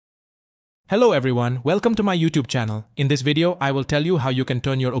Hello everyone, welcome to my YouTube channel. In this video, I will tell you how you can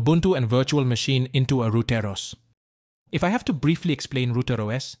turn your Ubuntu and virtual machine into a RouterOS. If I have to briefly explain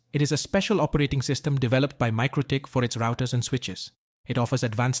RouterOS, it is a special operating system developed by Mikrotik for its routers and switches. It offers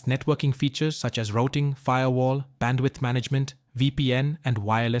advanced networking features such as routing, firewall, bandwidth management, VPN, and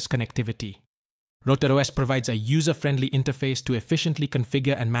wireless connectivity. RouterOS provides a user-friendly interface to efficiently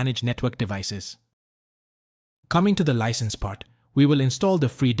configure and manage network devices. Coming to the license part, we will install the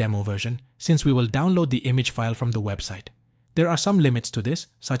free demo version since we will download the image file from the website. There are some limits to this,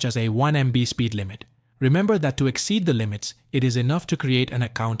 such as a 1 MB speed limit. Remember that to exceed the limits, it is enough to create an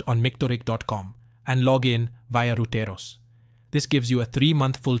account on Mikrotik.com and log in via RouterOS. This gives you a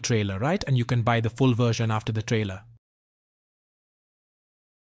 3-month full trailer, right? And you can buy the full version after the trailer.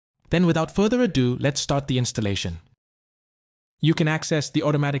 Then without further ado, let's start the installation. You can access the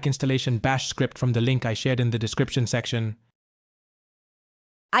automatic installation bash script from the link I shared in the description section.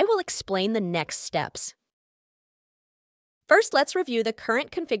 I will explain the next steps. First, let's review the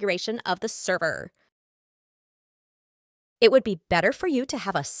current configuration of the server. It would be better for you to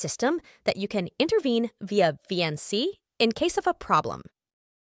have a system that you can intervene via VNC in case of a problem.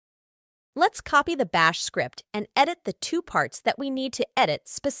 Let's copy the bash script and edit the 2 parts that we need to edit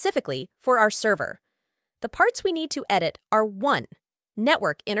specifically for our server. The parts we need to edit are 1.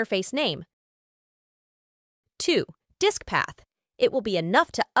 Network interface name. 2. Disk path. It will be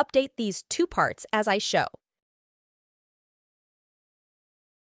enough to update these 2 parts as I show.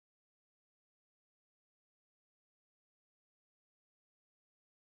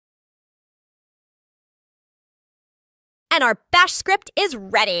 And our bash script is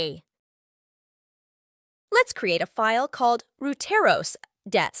ready! Let's create a file called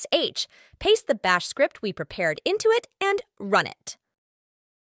RouterOS.sh, paste the bash script we prepared into it, and run it.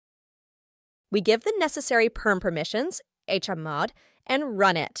 We give the necessary perm permissions, chmod, and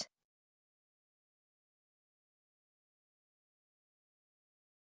run it.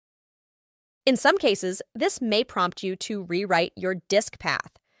 In some cases, this may prompt you to rewrite your disk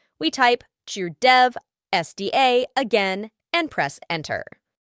path. We type dev sda again and press enter.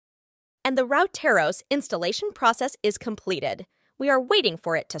 And the RouterOS installation process is completed. We are waiting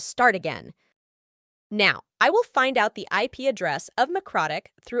for it to start again. Now, I will find out the IP address of Mikrotik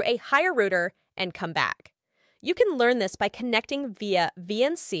through a higher router and come back. You can learn this by connecting via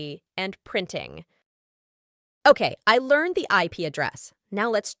VNC and printing. Okay, I learned the IP address. Now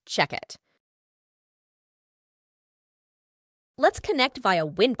let's check it. Let's connect via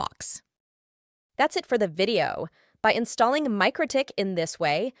Winbox. That's it for the video. By installing Mikrotik in this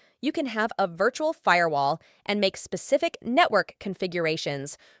way, you can have a virtual firewall and make specific network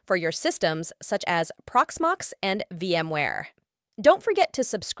configurations for your systems such as Proxmox and VMware. Don't forget to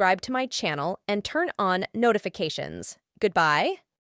subscribe to my channel and turn on notifications. Goodbye.